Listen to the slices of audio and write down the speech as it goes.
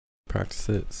Practice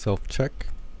it self-check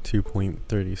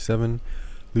 2.37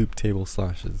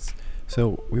 loopTableSlashes.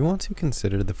 So we want to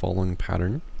consider the following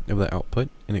pattern of the output,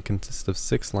 and it consists of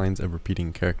 6 lines of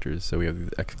repeating characters. So we have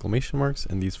these exclamation marks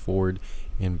and these forward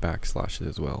and backslashes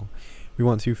as well. We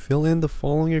want to fill in the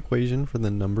following equation for the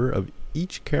number of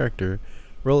each character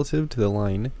relative to the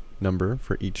line number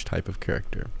for each type of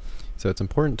character. So it's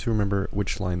important to remember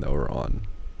which line that we're on.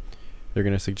 They're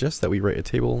going to suggest that we write a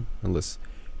table and list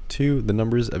the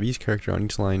numbers of each character on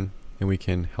each line, and we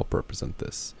can help represent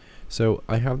this. So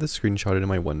I have this screenshotted in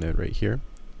my OneNote right here.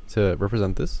 To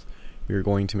represent this, we are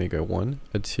going to make a 1,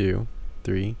 a 2,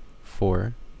 3,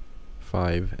 4,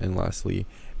 5, and lastly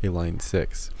a line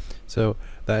 6. So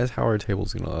that is how our table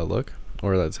is going to look,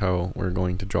 or that's how we're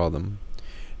going to draw them.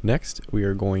 Next, we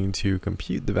are going to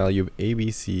compute the value of A, B,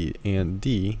 C, and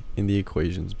D in the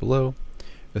equations below,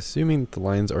 assuming that the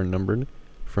lines are numbered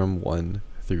from 1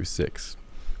 through 6.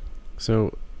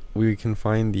 So we can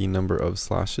find the number of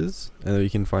slashes, and we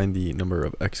can find the number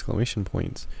of exclamation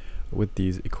points with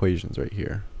these equations right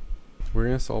here. We're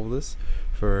going to solve this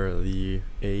for the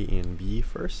A and B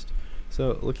first.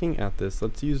 So looking at this,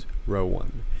 let's use row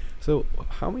 1. So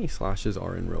how many slashes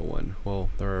are in row 1? Well,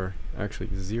 there are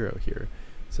actually 0 here.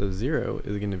 So 0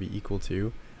 is going to be equal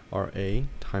to our A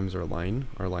times our line.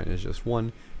 Our line is just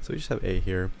 1, so we just have A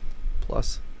here,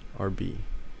 plus our B.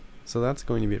 So that's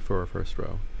going to be it for our first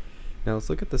row. Now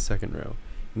let's look at the second row.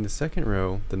 In the second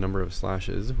row, the number of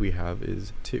slashes we have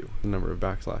is 2, the number of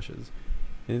backslashes.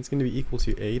 And it's going to be equal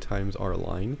to A times our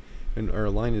line, and our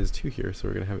line is 2 here, so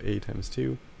we're going to have A times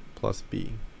 2 plus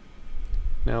B.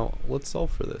 Now let's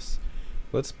solve for this.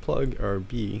 Let's plug our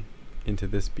B into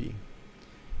this B.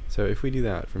 So if we do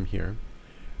that from here,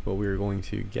 what we're going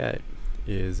to get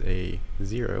is a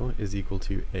 0 is equal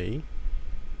to A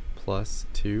plus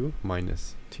 2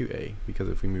 minus 2A, because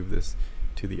if we move this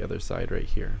to the other side right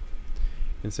here.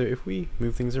 And so if we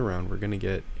move things around, we're going to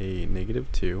get a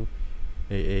negative 2.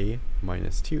 AA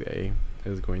minus 2A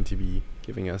is going to be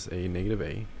giving us a negative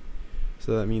A.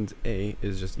 So that means A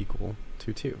is just equal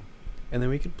to 2. And then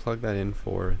we could plug that in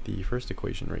for the first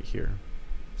equation right here.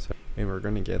 And we're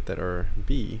going to get that our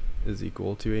B is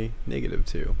equal to a negative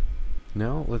 2.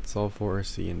 Now let's solve for our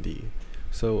C and D.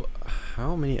 So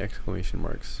how many exclamation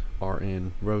marks are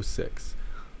in row 6?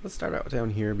 Let's start out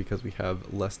down here because we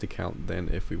have less to count than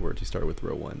if we were to start with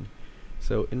row 1.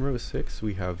 So in row 6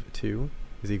 we have 2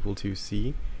 is equal to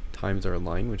C times our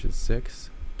line, which is 6,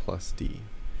 plus D.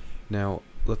 Now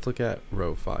let's look at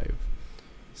row 5.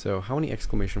 So how many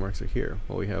exclamation marks are here?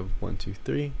 Well, we have 1, 2,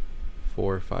 3,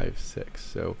 4, 5, 6.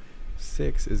 So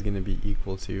 6 is going to be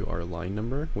equal to our line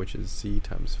number, which is C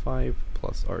times 5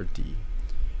 plus our D.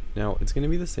 Now it's going to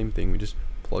be the same thing, we just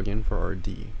plug in for our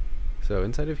D. So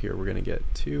inside of here we're going to get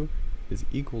 2 is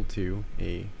equal to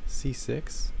a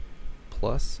C6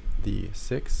 plus the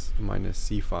 6 minus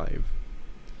C5.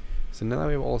 So now that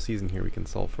we have all C's in here, we can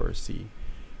solve for our C.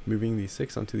 Moving the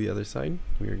 6 onto the other side,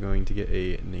 we are going to get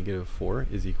a negative 4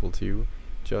 is equal to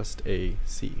just a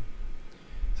C.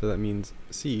 So that means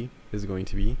C is going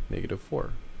to be negative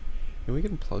 4. And we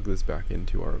can plug this back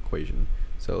into our equation.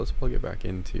 So let's plug it back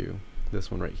into this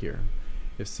one right here.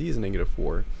 If C is negative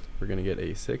 4, we're going to get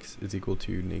a 6 is equal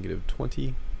to negative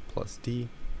 20 plus D.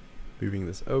 Moving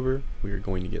this over, we are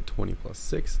going to get 20 plus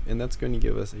 6, and that's going to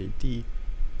give us a D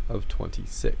of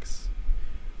 26.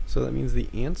 So that means the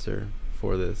answer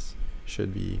for this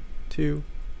should be 2,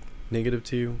 negative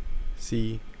 2,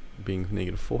 C being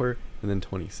negative 4, and then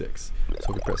 26. So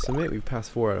if we press submit, we pass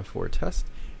 4 out of 4 test,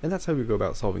 and that's how we go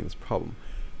about solving this problem.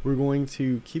 We're going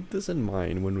to keep this in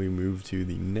mind when we move to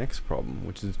the next problem,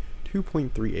 which is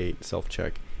 2.38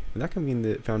 self-check, and that can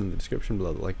be found in the description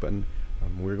below the like button.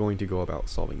 We're going to go about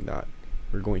solving that.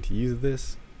 We're going to use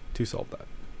this to solve that.